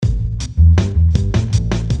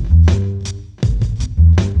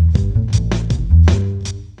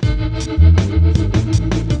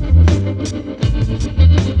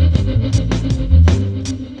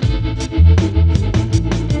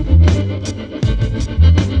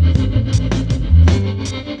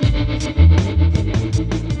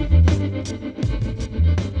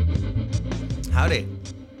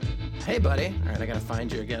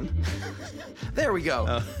find you again. There we go.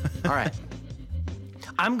 All right.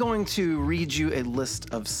 I'm going to read you a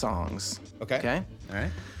list of songs. Okay. All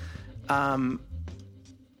right.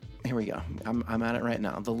 Here we go. I'm at it right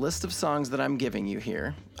now. The list of songs that I'm giving you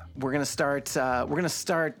here. We're gonna start.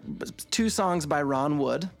 Two songs by Ron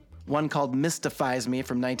Wood. One called "Mystifies Me"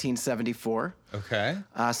 from 1974. Okay.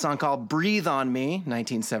 A song called "Breathe on Me"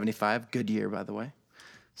 1975. Good year, by the way.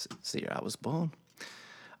 It's the year I was born.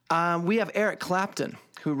 We have Eric Clapton,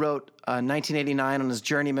 who wrote 1989 on his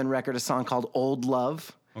Journeyman record a song called "Old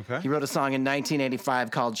Love." Okay. He wrote a song in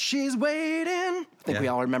 1985 called "She's Waiting." I think we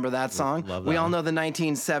all remember that song. Love that we all one. know the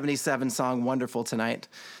 1977 song "Wonderful Tonight."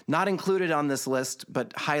 Not included on this list,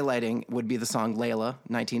 but highlighting would be the song "Layla,"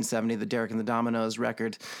 1970, the Derek and the Dominoes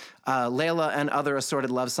record. Layla and other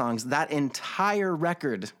assorted love songs. That entire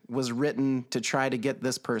record was written to try to get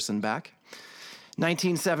this person back.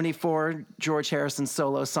 1974, George Harrison's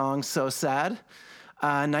solo song, "So Sad."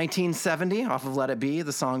 1970, off of Let It Be,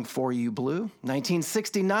 the song "For You Blue."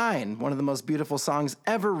 1969, one of the most beautiful songs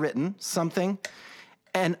ever written, "Something."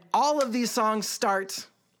 And all of these songs start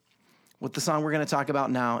with the song we're going to talk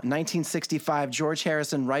about now. In 1965, George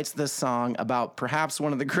Harrison writes this song about perhaps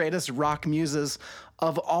one of the greatest rock muses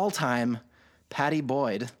of all time, Patty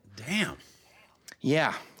Boyd. Damn.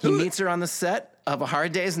 Yeah, he meets her on the set of A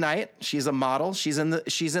Hard Day's Night. She's a model. She's in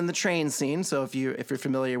the train scene. So if you're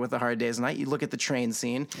familiar with A Hard Day's Night, you look at the train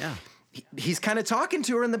scene. Yeah. He's kind of talking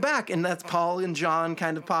to her in the back, and that's Paul and John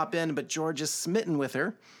kind of pop in, but George is smitten with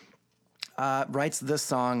her. Writes this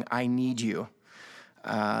song, "I Need You."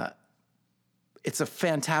 It's a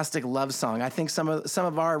fantastic love song. I think some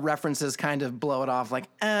of our references kind of blow it off, like,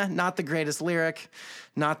 not the greatest lyric,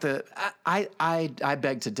 not the. I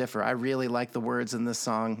beg to differ. I really like the words in this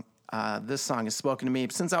song. This song has spoken to me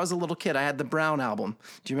since I was a little kid. I had the Brown album.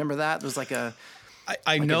 Do you remember that? It was like a.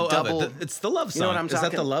 I know double, of it. It's the love song. You know what I'm talking?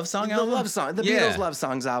 Is that the love song the album? The love song. The Yeah. Beatles Love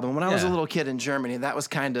Songs album. When I was a little kid in Germany, that was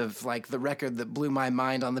kind of like the record that blew my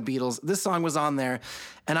mind on the Beatles. This song was on there,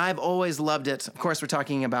 and I've always loved it. Of course, we're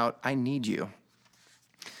talking about "I Need You."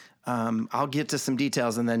 I'll get to some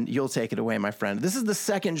details, and then you'll take it away, my friend. This is the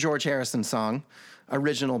second George Harrison song,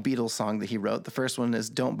 original Beatles song that he wrote. The first one is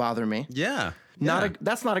 "Don't Bother Me." Yeah.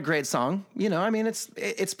 That's not a great song. You know, I mean,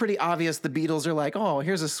 it's pretty obvious the Beatles are like, "Oh,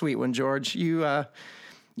 here's a sweet one, George. You have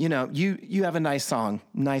a nice song,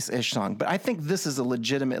 nice-ish song." But I think this is a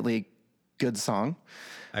legitimately good song.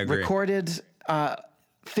 I agree. Recorded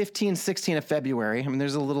 15, 16 of February. I mean,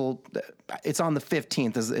 there's a little, it's on the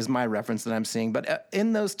 15th is my reference that I'm seeing. But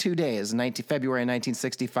in those 2 days, February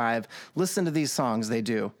 1965, listen to these songs they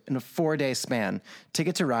do in a 4-day span.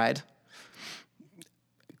 "Ticket to Ride."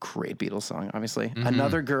 Great Beatles song, obviously. Mm-hmm.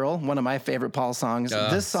 "Another Girl," one of my favorite Paul songs.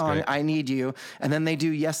 This song, great. "I Need You." And then they do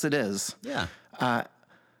 "Yes It Is." Yeah.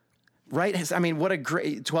 Right? I mean, what a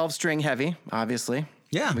great 12-string heavy, obviously.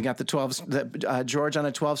 Yeah. We got the George on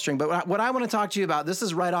a 12-string. But what I want to talk to you about, this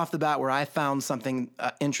is right off the bat where I found something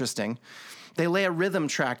interesting. They lay a rhythm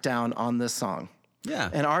track down on this song. Yeah.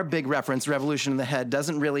 And our big reference, "Revolution in the Head,"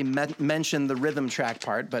 doesn't really mention the rhythm track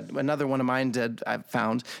part, but another one of mine did, I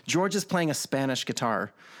found. George is playing a Spanish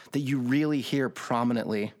guitar that you really hear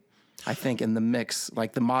prominently, I think, in the mix,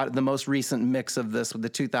 like the most recent mix of this with the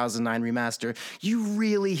 2009 remaster. You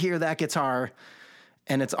really hear that guitar,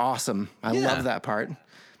 and it's awesome. I love that part.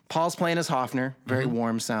 Paul's playing his Hofner, very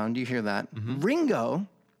warm sound. You hear that. Ringo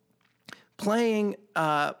playing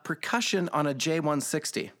percussion on a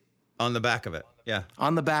J160. On the back of it. Yeah.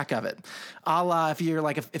 On the back of it. A la, if you're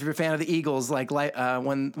a fan of the Eagles,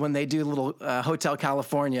 when they do little Hotel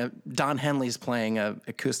California, Don Henley's playing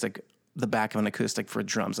the back of an acoustic for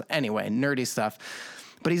drums. Anyway, nerdy stuff.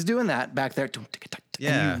 But he's doing that back there.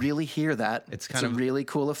 Yeah. And you really hear that. It's a really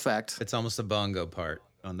cool effect. It's almost a bongo part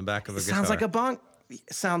on the back of a guitar. Sounds like a bong.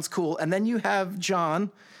 Sounds cool. And then you have John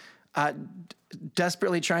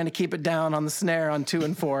desperately trying to keep it down on the snare on 2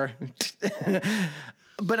 and 4.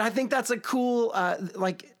 But I think that's a cool,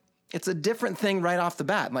 it's a different thing right off the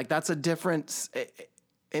bat. Like, that's a different,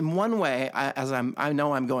 in one way, I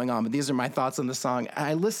know I'm going on, but these are my thoughts on the song.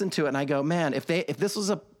 I listen to it and I go, man, if this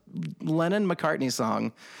was a Lennon-McCartney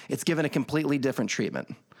song, it's given a completely different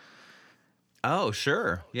treatment. Oh,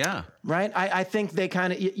 sure. Yeah. Right? I think they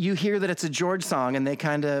kind of, you hear that it's a George song and they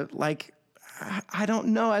kind of like, I don't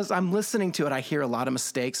know. As I'm listening to it, I hear a lot of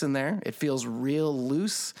mistakes in there. It feels real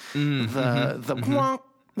loose. The wonk,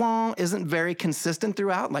 wonk isn't very consistent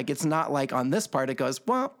throughout. Like, it's not like on this part it goes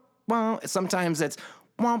wonk, wonk. Sometimes it's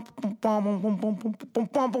womp, womp, womp, womp, womp,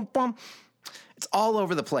 womp, womp, womp, womp. It's all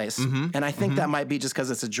over the place. And I think that might be just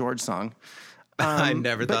because it's a George song. I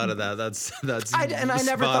never thought of that. That's I never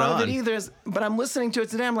spot thought of on. it either. But I'm listening to it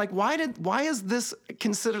today. I'm like, why is this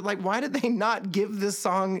considered, like, why did they not give this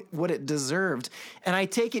song what it deserved? And I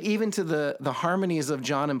take it even to the harmonies of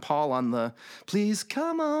John and Paul on the "Please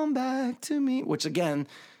Come On Back to Me," which again,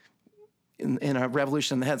 in a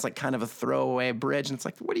Revolution in the Head's like kind of a throwaway bridge. And it's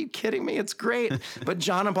like, what are you kidding me? It's great. But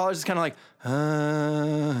John and Paul are just kind of like,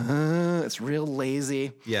 it's real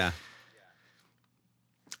lazy. Yeah.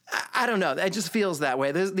 I don't know. It just feels that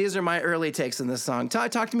way. These are my early takes in this song.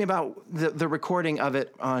 Talk to me about the recording of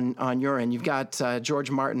it on your end. You've got George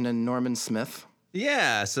Martin and Norman Smith.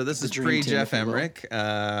 Yeah, so this is dream pre team, Jeff if you will. Emmerich.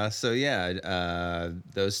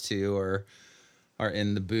 Those two are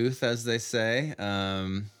in the booth, as they say.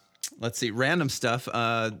 Let's see, random stuff.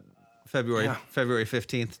 February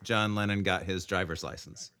 15th, John Lennon got his driver's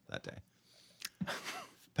license that day.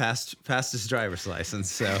 Passed his driver's license.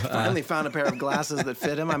 So Finally found a pair of glasses that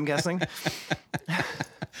fit him, I'm guessing.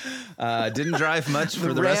 didn't drive much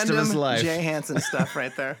for the rest of his life. Jay Hansen stuff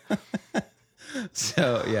right there.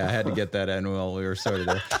 So yeah, I had to get that in while we were sort of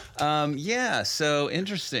there. So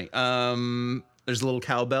interesting. There's a little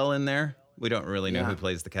cowbell in there. We don't really know who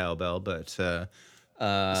plays the cowbell, but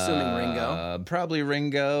Assuming Ringo. Probably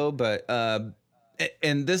Ringo, but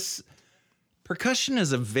and this percussion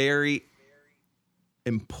is a very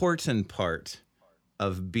important part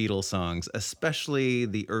of Beatles songs, especially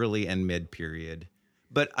the early and mid period.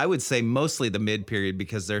 But I would say mostly the mid period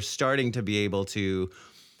because they're starting to be able to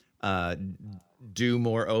do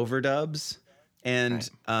more overdubs, and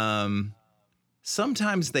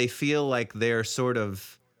sometimes they feel like they're sort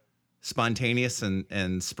of spontaneous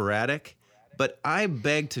and sporadic. But I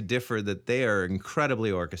beg to differ that they are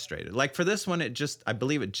incredibly orchestrated. Like for this one, I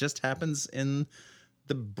believe it just happens in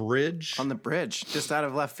the bridge. On the bridge, just out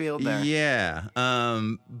of left field there. Yeah.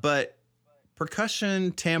 But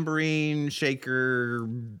percussion, tambourine, shaker,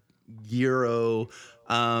 gyro,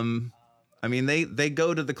 I mean, they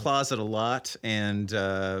go to the closet a lot and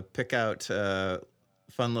pick out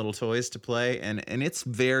fun little toys to play, and it's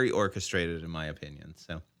very orchestrated in my opinion.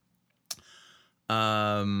 So,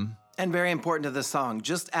 And very important to the song.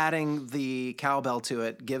 Just adding the cowbell to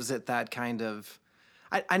it gives it that kind of.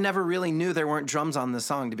 I never really knew there weren't drums on this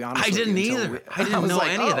song, to be honest. I with didn't you, either. I didn't know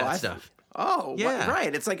any of that stuff. Yeah,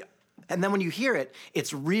 right. It's like, and then when you hear it,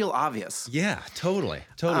 it's real obvious. Yeah, totally.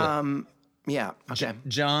 Yeah. Okay.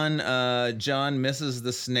 John misses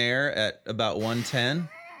the snare at about 110,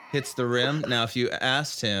 hits the rim. Now, if you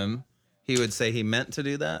asked him, he would say he meant to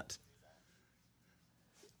do that.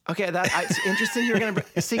 Okay, it's interesting. You're gonna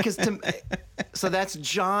see so that's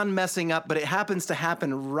John messing up, but it happens to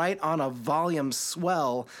happen right on a volume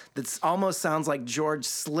swell that almost sounds like George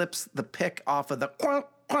slips the pick off of the. Quang,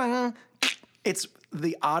 quang. It's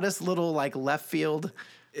the oddest little like left field.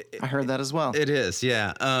 I heard that as well. It is,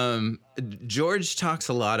 yeah. George talks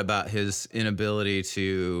a lot about his inability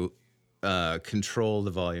to control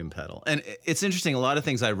the volume pedal. And it's interesting, a lot of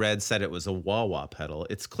things I read said it was a wah-wah pedal.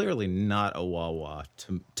 It's clearly not a wah-wah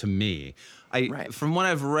to me. From what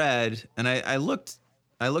I've read, and I looked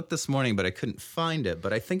this morning, but I couldn't find it,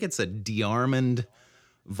 but I think it's a de-Armond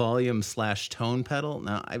volume/tone pedal.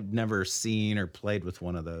 Now, I've never seen or played with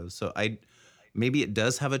one of those, so maybe it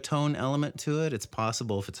does have a tone element to it. It's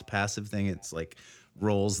possible if it's a passive thing, it's like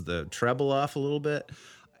rolls the treble off a little bit.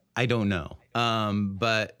 I don't know.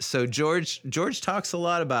 But so George talks a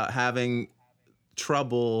lot about having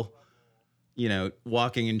trouble,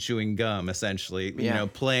 walking and chewing gum, essentially,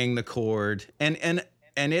 playing the chord, and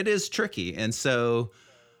it is tricky. And so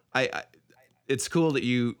it's cool that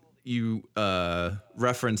you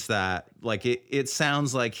reference that. Like it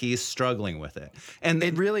sounds like he's struggling with it. And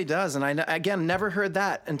it really does. And I, again, never heard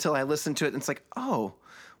that until I listened to it. And it's like, oh,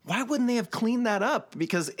 why wouldn't they have cleaned that up?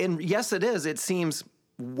 Because yes, it is. It seems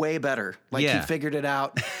way better. Like he figured it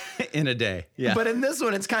out in a day. Yeah. But in this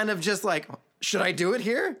one, it's kind of just like, should I do it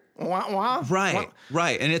here? Wah, wah, right. Wah.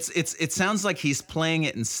 Right. And it sounds like he's playing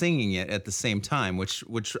it and singing it at the same time,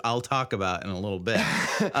 which I'll talk about in a little bit.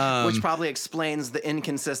 Which probably explains the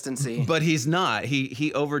inconsistency. But he's not.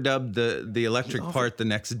 He overdubbed the electric part the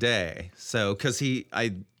next day. So cuz he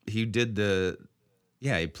did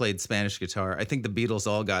he played Spanish guitar. I think the Beatles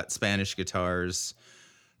all got Spanish guitars.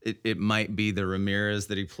 It might be the Ramirez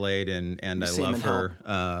that he played in And I Love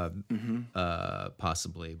Her,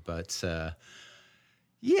 possibly. But so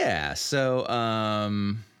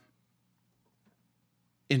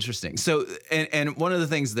interesting. So and one of the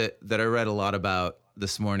things that I read a lot about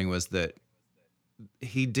this morning was that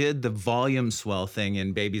he did the volume swell thing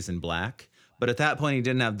in Babies in Black, but at that point he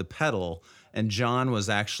didn't have the pedal, and John was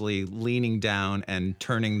actually leaning down and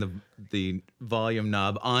turning the volume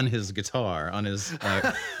knob on his guitar, on his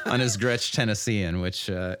Gretsch Tennessean, which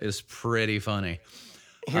is pretty funny.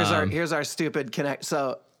 Here's our stupid connect.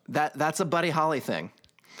 So that's a Buddy Holly thing.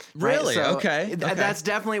 Really? Right? So Okay. That's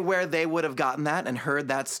definitely where they would have gotten that and heard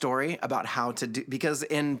that story about how to do, because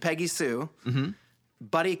in Peggy Sue,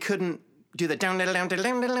 Buddy couldn't do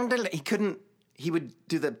the he couldn't. He would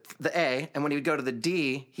do the A, and when he would go to the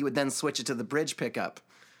D, he would then switch it to the bridge pickup.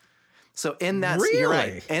 So in that, you're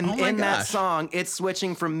right. And in that song, it's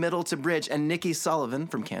switching from middle to bridge. And Nikki Sullivan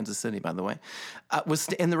from Kansas City, by the way, was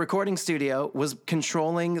in the recording studio, was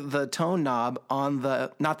controlling the tone knob on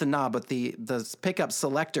the, not the knob, but the pickup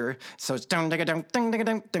selector. So it's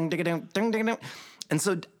and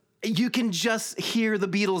so you can just hear the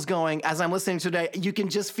Beatles going, as I'm listening today, you can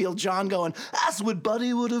just feel John going, that's what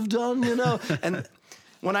Buddy would have done, you know? And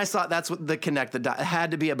when I saw it, that's what the connect the dot. It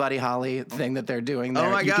had to be a Buddy Holly thing that they're doing there.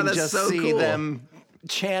 Oh my God, you can that's just so see cool. them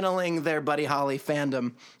channeling their Buddy Holly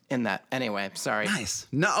fandom in that. Anyway, sorry. Nice.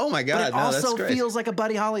 No, oh my God. But it also that's great. feels like a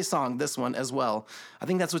Buddy Holly song, this one as well. I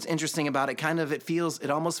think that's what's interesting about it. It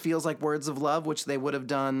almost feels like Words of Love, which they would have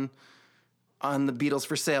done on the Beatles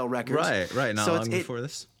for Sale records. Right. Not So long before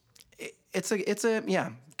this. It's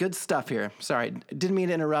a good stuff here. Sorry, didn't mean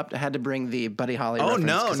to interrupt. I had to bring the Buddy Holly reference.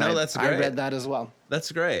 No, that's great. I read that as well. That's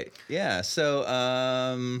great. Yeah. So,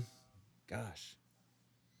 gosh.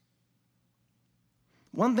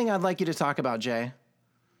 One thing I'd like you to talk about, Jay.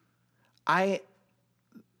 My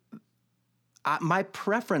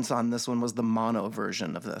preference on this one was the mono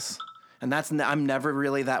version of this. And I'm never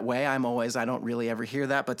really that way. I don't really ever hear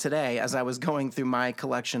that. But today, as I was going through my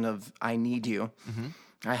collection of I Need You,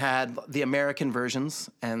 I had the American versions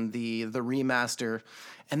and the remaster.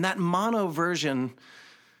 And that mono version,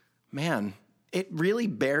 man, it really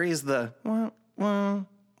buries the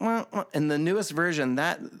in the newest version,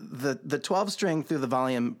 that the 12-string through the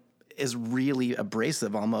volume is really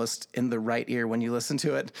abrasive almost in the right ear when you listen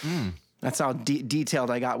to it. That's how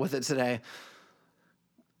detailed I got with it today.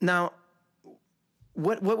 Now,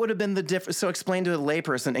 what would have been the difference? So explain to a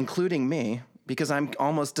layperson, including me, because I'm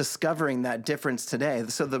almost discovering that difference today.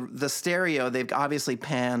 So the stereo, they've obviously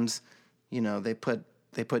panned, they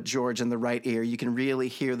put George in the right ear. You can really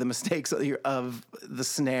hear the mistakes of the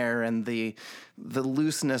snare and the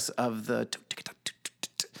looseness of the.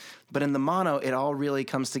 But in the mono, it all really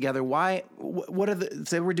comes together. Why?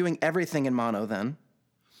 So we're doing everything in mono then?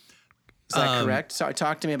 Is that correct? So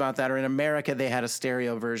talk to me about that. Or in America, they had a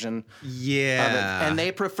stereo version. Yeah. Of it, and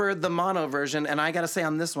they preferred the mono version. And I got to say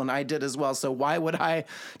on this one, I did as well. So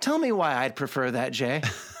tell me why I'd prefer that, Jay.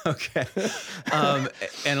 Okay.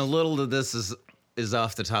 And a little of this is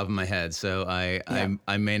off the top of my head. So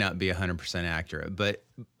I may not be 100% accurate,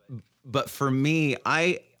 but for me,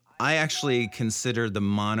 I actually consider the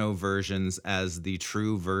mono versions as the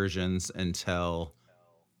true versions until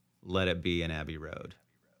Let It Be and Abbey Road.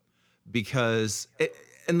 Because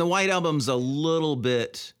and the White Album's a little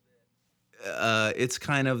bit, it's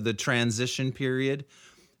kind of the transition period,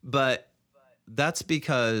 but that's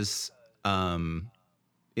because in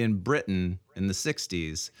Britain in the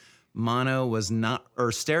 60s, mono was not,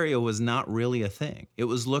 or stereo was not really a thing. It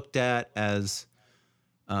was looked at as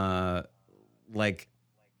like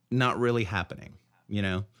not really happening,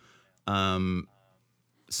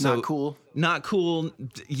 So not cool,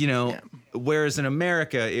 Yeah. Whereas in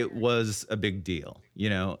America, it was a big deal,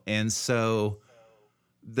 And so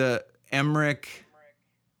the Emmerich,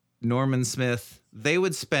 Norman Smith, they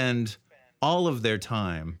would spend all of their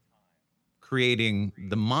time creating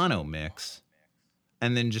the mono mix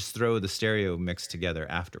and then just throw the stereo mix together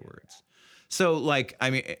afterwards. So,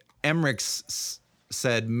 Emmerich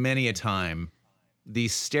said many a time, the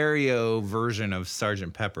stereo version of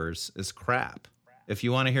Sgt. Pepper's is crap. If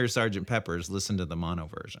you want to hear Sgt. Pepper's, listen to the mono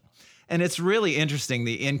version. And it's really interesting,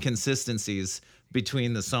 the inconsistencies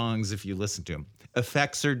between the songs if you listen to them.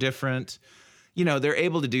 Effects are different. They're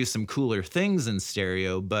able to do some cooler things in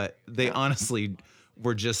stereo, but they honestly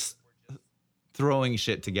were just throwing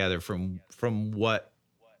shit together from what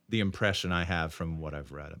the impression I have from what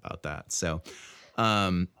I've read about that. So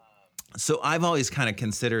I've always kind of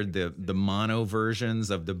considered the mono versions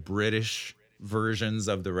of the British versions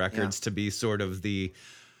of the records to be sort of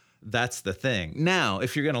that's the thing. Now,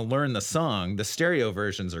 if you're going to learn the song, the stereo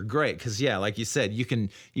versions are great because like you said, you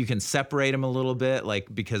can separate them a little bit,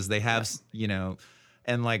 because they have,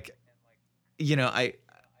 and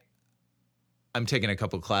I'm taking a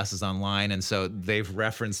couple classes online, and so they've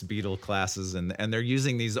referenced Beatle classes, and they're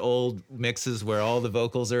using these old mixes where all the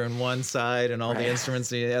vocals are in one side and all the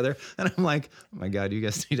instruments in the other. And I'm like, oh my God, you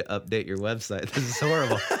guys need to update your website. This is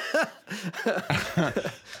horrible.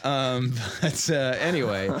 But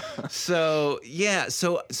anyway, so yeah,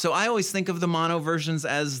 so I always think of the mono versions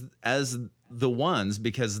as the ones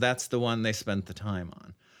because that's the one they spent the time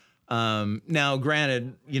on. Now,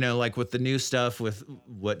 granted, like with the new stuff, with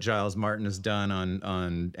what Giles Martin has done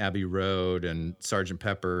on Abbey Road and Sgt.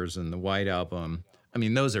 Pepper's and the White Album, I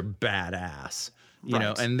mean, those are badass,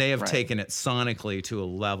 and they have taken it sonically to a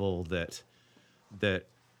level that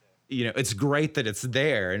it's great that it's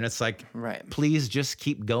there, and it's like, please just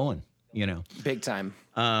keep going, Big time.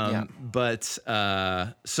 But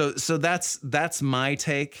so that's my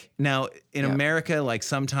take. Now in America, like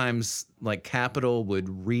sometimes like Capitol would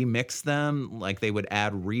remix them, like they would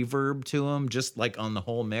add reverb to them, just like on the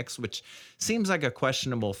whole mix, which seems like a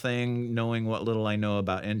questionable thing, knowing what little I know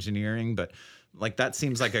about engineering. But like that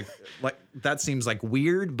seems like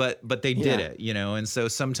weird, but they did it, And so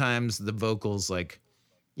sometimes the vocals like,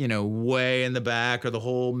 way in the back, or the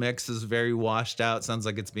whole mix is very washed out. Sounds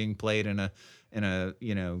like it's being played in a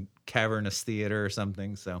cavernous theater or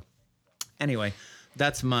something. So anyway,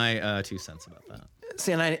 that's my 2 cents about that.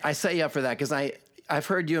 See, and I set you up for that because I've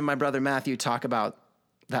heard you and my brother Matthew talk about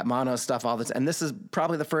that mono stuff all the time, and this is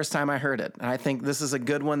probably the first time I heard it. And I think this is a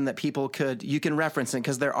good one that you can reference it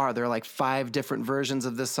because there are like 5 different versions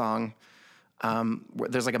of this song.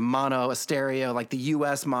 There's like a mono, a stereo, like the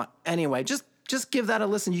US anyway, just give that a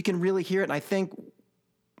listen. You can really hear it. And I think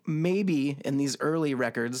maybe in these early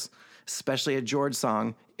records, especially a George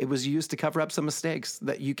song, it was used to cover up some mistakes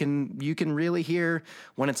that you can really hear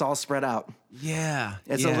when it's all spread out. Yeah.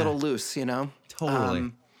 It's a little loose,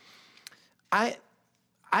 Totally.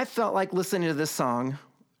 I felt like listening to this song,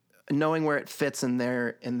 knowing where it fits in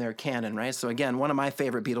their canon, right? So again, one of my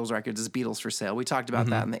favorite Beatles records is Beatles for Sale. We talked about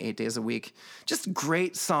that in the 8 Days a Week. Just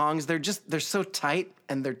great songs. They're so tight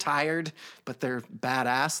and they're tired, but they're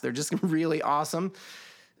badass. They're just really awesome.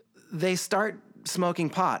 They start smoking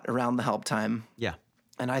pot around the Help time. Yeah.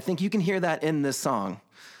 And I think you can hear that in this song.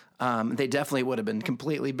 They definitely would have been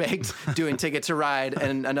completely baked doing Ticket to Ride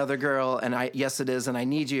and Another Girl and Yes It Is and I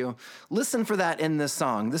Need You. Listen for that in this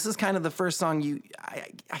song. This is kind of the first song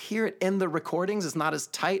I hear it in the recordings. It's not as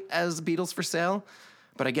tight as Beatles for Sale.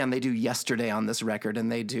 But again, they do Yesterday on this record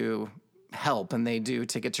and they do Help and they do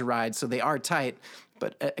Ticket to Ride. So they are tight.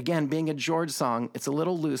 But again, being a George song, it's a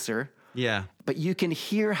little looser. Yeah. But you can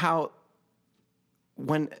hear how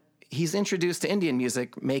when he's introduced to Indian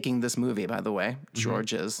music making this movie, by the way,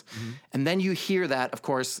 George is. Mm-hmm. And then you hear that, of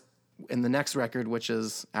course, in the next record, which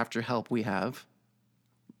is after Help, we have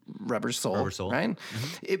Rubber Soul. Right?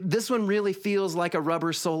 Mm-hmm. This one really feels like a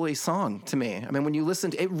Rubber Soul-y song to me. I mean, when you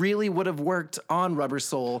listen to it, really would have worked on Rubber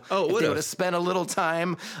Soul. Oh, if they would have spent a little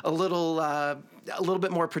time, a little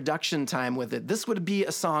bit more production time with it. This would be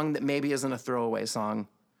a song that maybe isn't a throwaway song.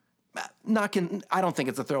 I don't think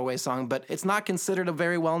it's a throwaway song, but it's not considered a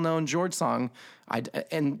very well-known George song.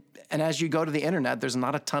 And as you go to the internet, there's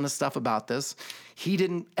not a ton of stuff about this. He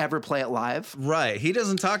didn't ever play it live. Right. He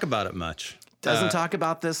doesn't talk about it much. Doesn't talk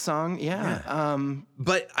about this song. Yeah.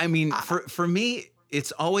 But I mean, for me,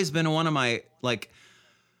 it's always been one of my, like,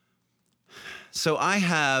 so I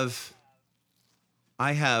have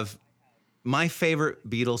my favorite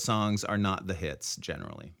Beatles songs are not the hits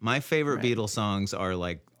generally. My favorite Beatles songs are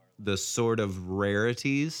like the sort of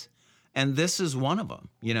rarities, and this is one of them,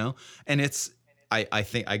 and it's I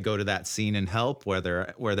think I go to that scene in Help where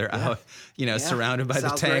they're out, surrounded by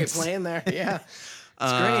Sounds the tanks great playing there. Yeah.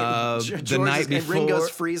 It's great. The night before,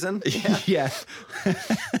 Ringo's freezing. Yeah.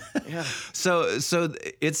 Yeah. So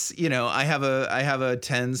it's I have a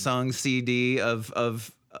 10-song CD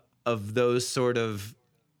of those sort of,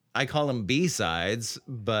 I call them B-sides,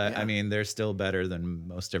 but I mean, they're still better than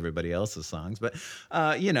most everybody else's songs. But,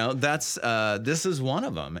 that's, this is one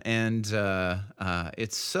of them. And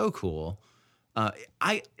it's so cool.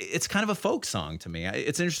 It's kind of a folk song to me.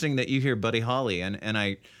 It's interesting that you hear Buddy Holly and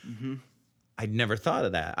I'd never thought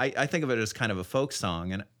of that. I think of it as kind of a folk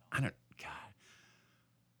song, and I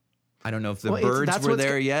don't know if the Byrds were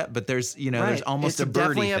there yet, but there's, there's almost a birdie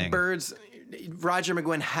definitely thing. A Byrds. Roger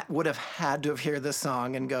McGuinn would have had to have heard this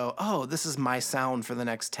song and go, oh, this is my sound for the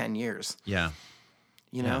next 10 years. Yeah.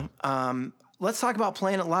 Let's talk about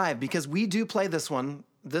playing it live, because we do play this one.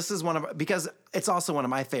 This is because it's also one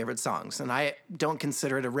of my favorite songs, and I don't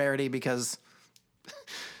consider it a rarity because,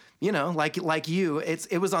 like you,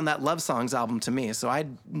 it was on that Love Songs album to me. So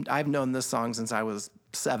I've known this song since I was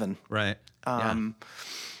 7. Right.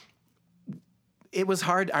 It was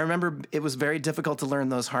hard. I remember it was very difficult to learn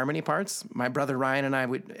those harmony parts. My brother Ryan and I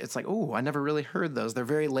it's like, oh, I never really heard those. They're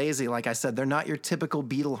very lazy. Like I said, they're not your typical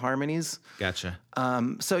Beatle harmonies. Gotcha.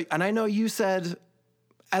 And I know you said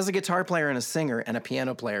as a guitar player and a singer and a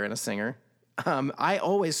piano player and a singer, I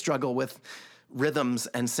always struggle with rhythms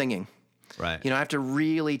and singing. Right. You know, I have to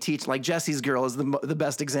really teach. Like Jesse's Girl is the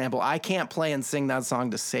best example. I can't play and sing that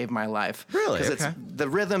song to save my life. Really? Because the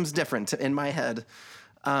rhythm's different in my head.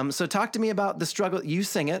 So talk to me about the struggle. You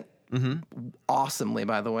sing it awesomely,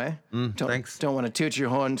 by the way. Thanks. Don't want to toot your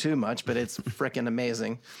horn too much, but it's freaking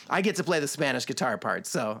amazing. I get to play the Spanish guitar part,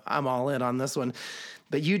 so I'm all in on this one.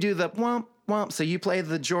 But you do the womp womp. So you play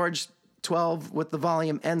the George 12 with the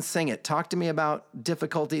volume and sing it. Talk to me about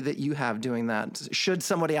difficulty that you have doing that. Should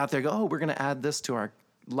somebody out there go, oh, we're going to add this to our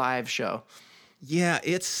live show? Yeah,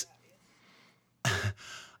 it's.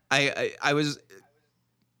 I was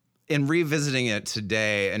in revisiting it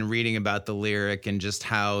today and reading about the lyric and just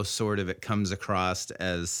how sort of it comes across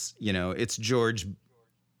as, you know, it's George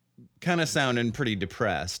kind of sounding pretty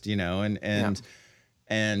depressed, you know, and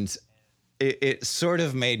it sort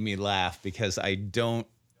of made me laugh because I don't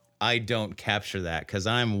capture that because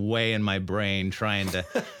I'm way in my brain trying to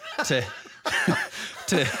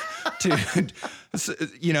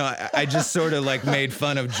you know, I just sort of like made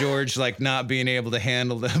fun of George like not being able to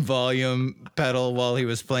handle the volume pedal while he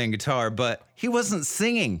was playing guitar, but he wasn't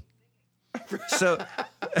singing. So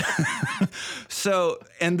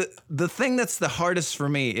and the thing that's the hardest for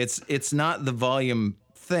me, it's not the volume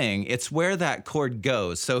thing, it's where that chord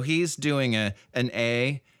goes. So he's doing an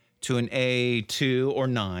A to an A2 or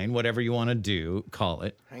 9, whatever you want to do, call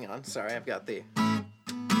it. Hang on, sorry, I've got the...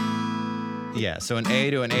 Yeah, so an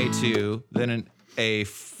A to an A2, then an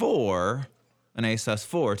A4, an A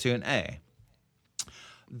sus4 to an A.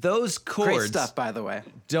 Those chords Great stuff, by the way.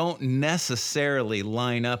 don't necessarily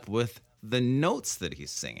line up with the notes that he's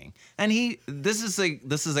singing. And this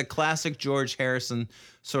is a classic George Harrison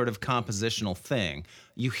sort of compositional thing.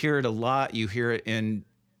 You hear it a lot. You hear it in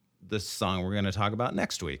this song we're going to talk about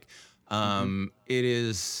next week. It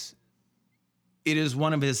is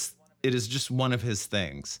one of his. It is just one of his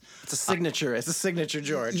things. It's a signature. It's a signature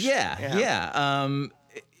George. Yeah.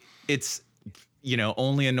 It's, you know,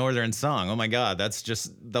 Only a Northern Song. Oh my God, that's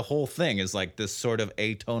just the whole thing is like this sort of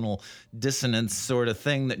atonal dissonance sort of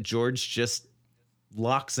thing that George just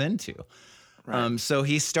locks into. Right. So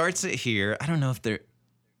he starts it here. I don't know if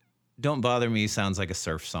Don't Bother Me sounds like a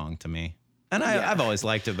surf song to me. And I've always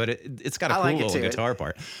liked it, but it's got a cool little guitar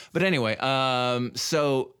part. But anyway,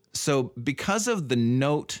 so because of the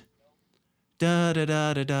note, da da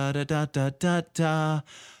da da da da da da da,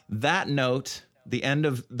 that note, the end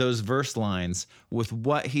of those verse lines with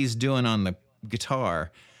what he's doing on the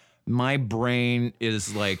guitar, my brain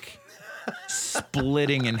is like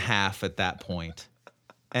splitting in half at that point.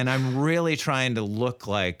 And I'm really trying to look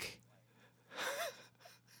like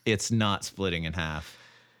it's not splitting in half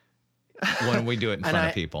when we do it in front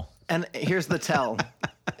of people. And here's the tell.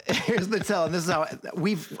 Here's the tell. And this is how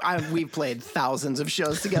we've played thousands of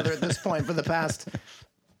shows together at this point for the past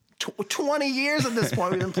 20 years at this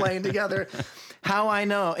point. We've been playing together. How I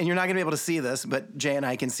know, and you're not going to be able to see this, but Jay and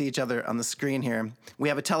I can see each other on the screen here. We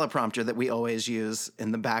have a teleprompter that we always use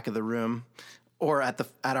in the back of the room or at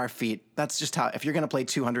our feet. That's just how, if you're going to play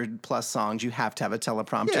 200 plus songs, you have to have a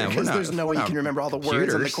teleprompter because there's no way you can remember all the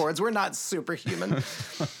words and the chords. We're not superhuman.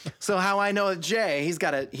 So how I know Jay, he's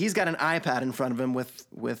got an iPad in front of him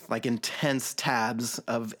with like intense tabs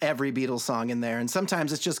of every Beatles song in there. And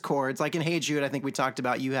sometimes it's just chords. Like in Hey Jude, I think we talked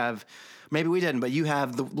about, you have, maybe we didn't, but you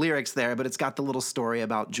have the lyrics there, but it's got the little story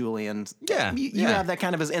about Julie. And you have that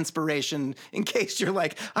kind of as inspiration in case you're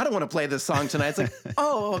like, I don't want to play this song tonight. It's like,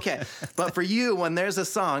 oh, okay. But for you, when there's a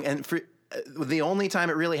song, and for the only time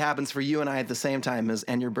it really happens for you and I at the same time is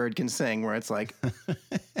And Your Bird Can Sing, where it's like,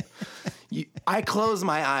 I close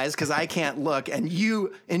my eyes because I can't look, and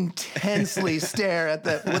you intensely stare at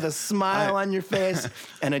with a smile on your face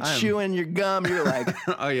and a chew in your gum. You're like,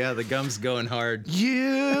 oh yeah, the gum's going hard.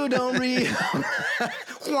 You don't read.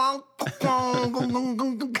 So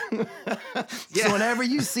whenever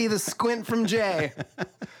you see the squint from Jay,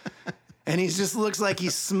 and he just looks like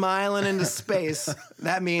he's smiling into space,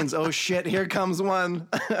 that means, oh shit, here comes one.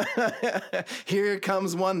 Here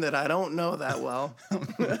comes one that I don't know that well.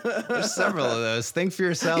 There's several of those. Think for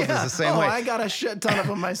Yourself is the same way. I got a shit ton of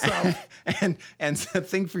them myself. and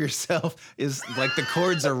Think for Yourself is like the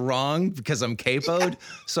chords are wrong because I'm capoed,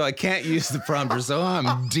 so I can't use the prompter. So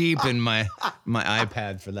I'm deep in my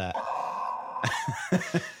iPad for that.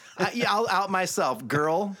 I'll out myself.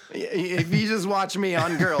 Girl, if you just watch me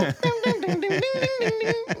on Girl,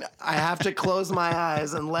 I have to close my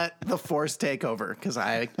eyes and let the force take over because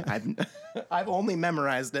I've only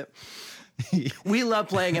memorized it. We love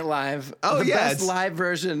playing it live. Oh, the yeah, best it's- live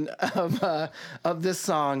version of this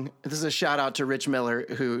song. This is a shout out to Rich Miller,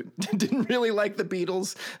 who didn't really like the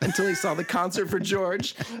Beatles until he saw the concert for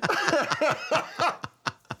George.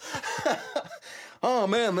 Oh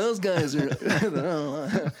man, those guys are.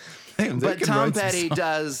 Damn, they But can Tom write some Petty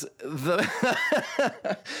songs.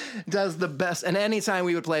 does the best. And anytime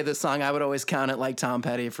we would play this song, I would always count it like Tom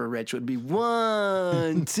Petty for Rich would be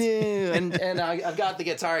 1, 2, and I've got the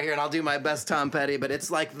guitar here, and I'll do my best Tom Petty. But it's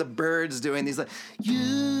like the Birds doing these like,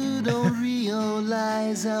 you don't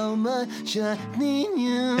realize how much I need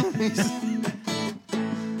you.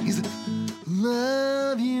 He's like,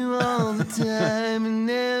 love you all the time and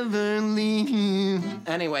never leave you.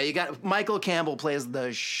 Anyway, you got Michael Campbell plays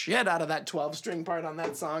the shit out of that 12-string part on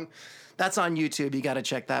that song. That's on YouTube. You got to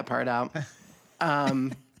check that part out.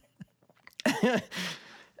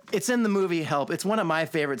 It's in the movie Help. It's one of my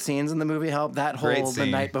favorite scenes in the movie Help. That Great whole The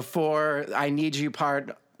scene. Night Before, I Need You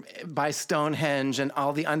part by Stonehenge and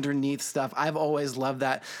all the underneath stuff. I've always loved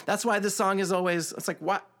that. That's why this song is always, it's like,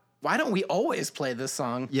 why don't we always play this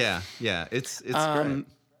song? Yeah, it's great.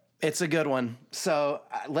 It's a good one. So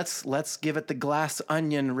let's give it the Glass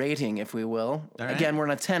Onion rating, if we will. All right. Again, we're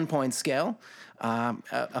on a 10-point scale.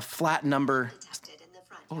 A flat number.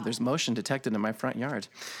 Oh, there's motion detected in my front yard.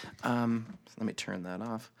 Let me turn that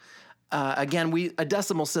off. Again, a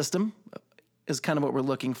decimal system is kind of what we're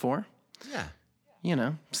looking for. Yeah. You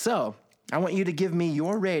know. So I want you to give me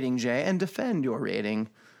your rating, Jay, and defend your rating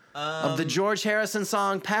of the George Harrison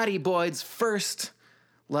song, Patty Boyd's first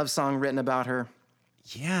love song written about her.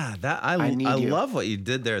 Yeah, that I Need You. love what you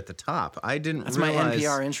did there at the top. I didn't That's realize. my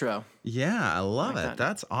NPR intro. Yeah, I love it. that.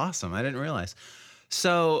 That's awesome. I didn't realize.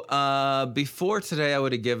 So before today, I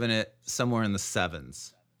would have given it somewhere in the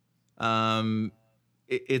 7s.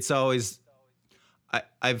 It's always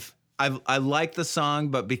I like the song,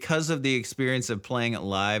 but because of the experience of playing it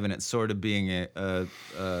live and it sort of being a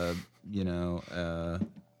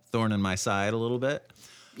thorn in my side a little bit,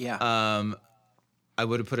 Yeah. I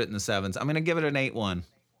would have put it in the 7s. I'm going to give it an 8-1.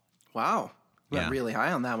 Wow. You went Yeah. really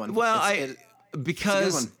high on that one. Well, It's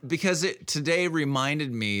because it today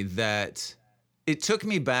reminded me that it took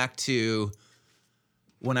me back to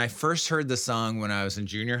when I first heard the song when I was in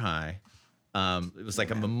junior high. It was like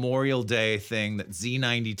a Memorial Day thing that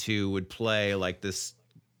Z92 would play like this.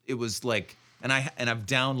 It was like, and I've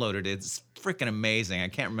downloaded it. It's freaking amazing. I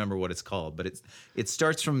can't remember what it's called, but it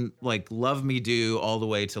starts from like Love Me Do all the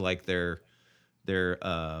way to like their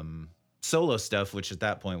solo stuff, which at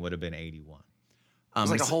that point would have been 81. It was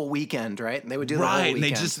like a it's- whole weekend, right? They would do the whole Right, weekend.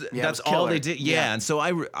 and they just Yeah, it that's was all killer. they did. Yeah, and so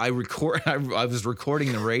I was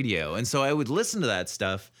recording the radio, and so I would listen to that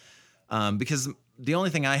stuff because the only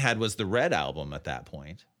thing I had was the Red album at that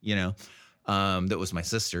point, that was my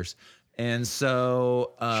sister's, and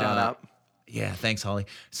so Shout out. yeah, thanks, Holly.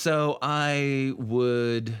 So that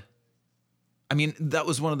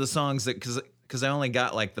was one of the songs that because I only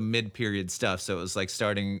got like the mid-period stuff, so it was like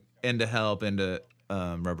starting into Help into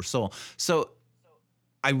Rubber Soul. So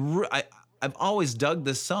I've always dug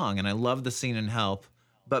this song, and I love the scene in Help,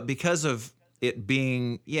 but because of it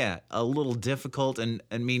being a little difficult and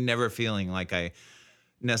me never feeling like I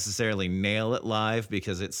necessarily nail it live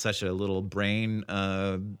because it's such a little brain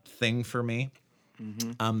thing for me.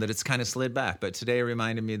 That it's kind of slid back. But today it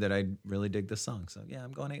reminded me that I really dig this song. So yeah,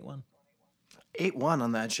 I'm going 8-1. 8-1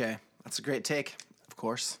 on that, Jay. That's a great take, of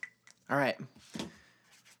course. All right.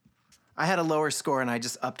 I had a lower score, and I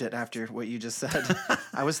just upped it after what you just said.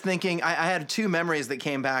 I was thinking, I had two memories that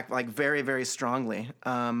came back like very, very strongly.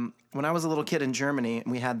 When I was a little kid in Germany,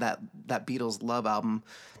 and we had that Beatles Love album.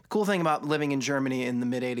 The cool thing about living in Germany in the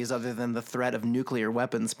mid-'80s, other than the threat of nuclear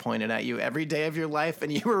weapons pointed at you every day of your life,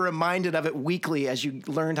 and you were reminded of it weekly as you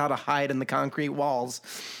learned how to hide in the concrete walls.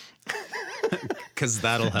 Because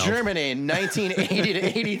that'll help. Germany, 1980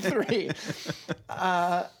 to 83.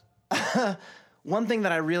 One thing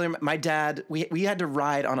that I really, my dad, we had to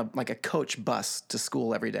ride on a coach bus to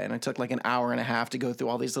school every day, and it took like an hour and a half to go through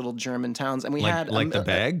all these little German towns, and we had the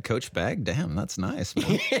bag, Coach Bag. Damn, that's nice,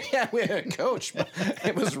 man. yeah, we had a coach.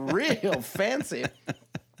 It was real fancy.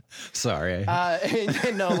 Sorry.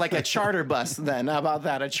 Like a charter bus. Then how about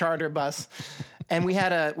that? A charter bus, and we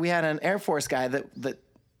had an Air Force guy that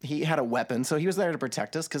he had a weapon, so he was there to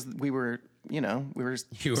protect us because we were You were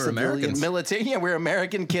civilian Americans. military. Yeah, we were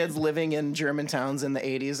American kids living in German towns in the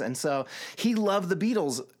 80s, and so he loved the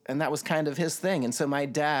Beatles, and that was kind of his thing. And so my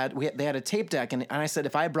dad, they had a tape deck, and I said,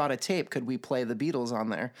 if I brought a tape, could we play the Beatles on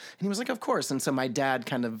there? And he was like, of course. And so my dad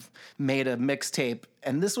kind of made a mixtape,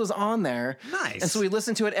 and this was on there. Nice. And so we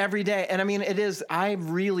listened to it every day, and I mean, I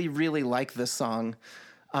really, really like this song.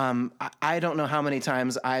 I don't know how many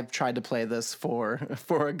times I've tried to play this for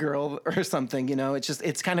a girl or something. You know,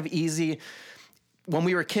 it's kind of easy. When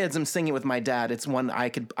we were kids, I'm singing with my dad. It's one I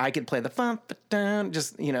could play the fun,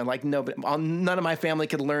 just, you know, like nobody, none of my family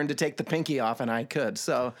could learn to take the pinky off, and I could.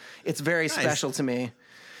 So it's very special to me.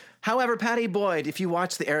 However, Patty Boyd, if you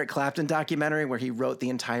watch the Eric Clapton documentary where he wrote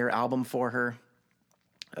the entire album for her,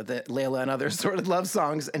 the Layla and other assorted love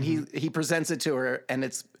songs, and he presents it to her, and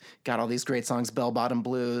it's got all these great songs, Bell Bottom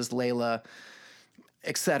Blues, Layla,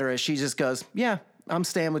 etc. She just goes, yeah, I'm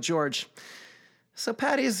staying with George. So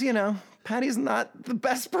Patty's not the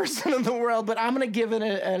best person in the world, but I'm going to give it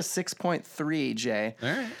a 6.3, Jay. All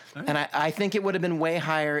right. And I think it would have been way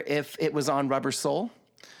higher if it was on Rubber Soul.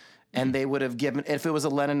 And they would have given, if it was a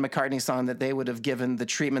Lennon-McCartney song, that they would have given the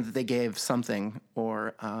treatment that they gave Something.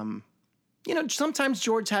 Or, you know, sometimes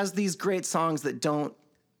George has these great songs that don't,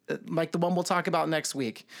 like the one we'll talk about next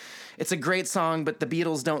week. It's a great song, but the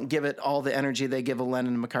Beatles don't give it all the energy they give a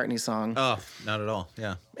Lennon and McCartney song. Oh, not at all.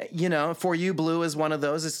 Yeah. You know, For You Blue is one of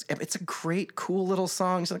those. It's a great, cool little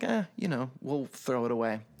song. It's like, you know, we'll throw it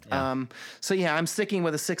away. Yeah. So yeah, I'm sticking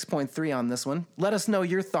with a 6.3 on this one. Let us know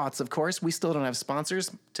your thoughts, of course. We still don't have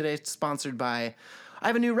sponsors. Today it's sponsored by, I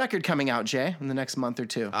have a new record coming out, Jay, in the next month or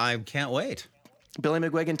two. I can't wait. Billy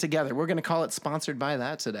McGuigan Together. We're going to call it Sponsored by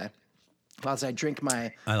that today. As I drink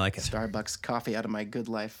my Starbucks coffee out of my Good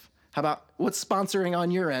Life. How about, what's sponsoring on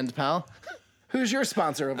your end, pal? Who's your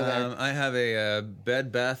sponsor over there? I have a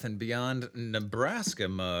Bed Bath & Beyond Nebraska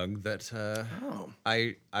mug that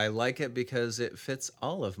I like it because it fits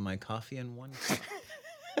all of my coffee in one cup.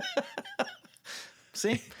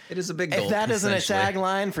 See? It is a big gulp. If that isn't a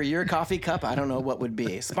tagline for your coffee cup, I don't know what would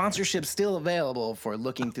be. Sponsorship still available for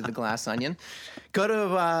Looking Through the Glass Onion. Go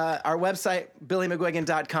to our website,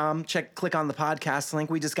 billymcguigan.com. Click on the podcast link.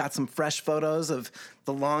 We just got some fresh photos of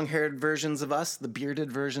the long-haired versions of us, the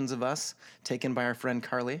bearded versions of us, taken by our friend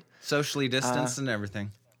Carly. Socially distanced and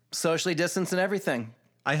everything. Socially distanced and everything.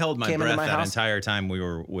 I held my breath that entire time we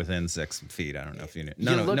were within 6 feet. I don't know if you knew.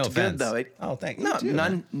 You looked no good, offense. though. Thank you.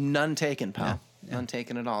 No, none taken, pal. Yeah. None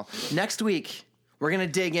taken at all. Next week, we're going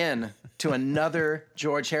to dig in to another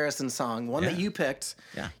George Harrison song, one that you picked.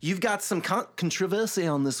 Yeah. You've got some controversy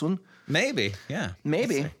on this one. Maybe, yeah.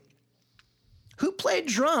 Maybe. Who played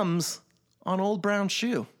drums on Old Brown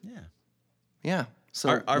Shoe? Yeah. Yeah.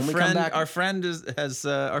 So our friend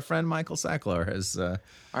Michael Sackler has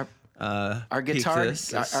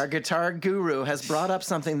our guitar guru has brought up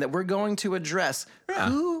something that we're going to address. Yeah.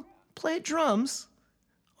 Who played drums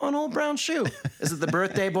on Old Brown Shoe? Is it the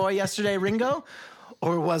birthday boy yesterday, Ringo?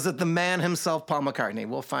 Or was it the man himself, Paul McCartney?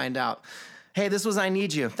 We'll find out. Hey, this was I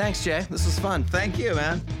Need You. Thanks, Jay. This was fun. Thank you,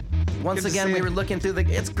 man. Once again, we were looking through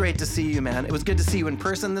it's great to see you, man. It was good to see you in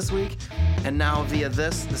person this week. And now via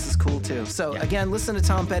this is cool too. So again, listen to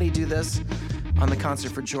Tom Petty do this on the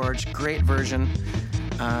Concert for George. Great version.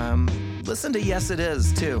 Listen to Yes It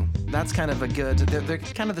Is too. That's kind of a good, they're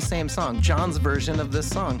kind of the same song. John's version of this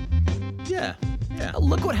song. Yeah. Yeah.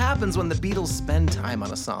 Look what happens when the Beatles spend time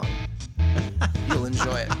on a song. You'll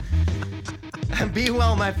enjoy it. Be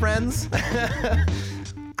well, my friends.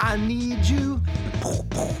 I need you.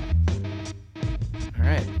 All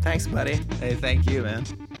right. Thanks, buddy. Hey, thank you, man.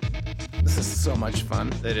 This is so much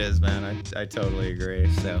fun. It is, man. I totally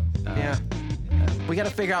agree. So, yeah. We got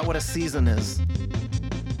to figure out what a season is.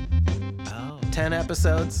 10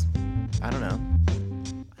 episodes? I don't know.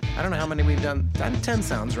 I don't know how many we've done. 10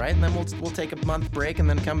 sounds right, and then we'll take a month break and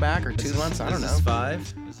then come back, or 2 months. I don't know. Is this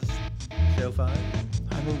 5? Is this show 5?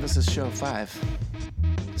 I think this is show 5.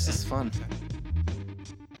 This is fun.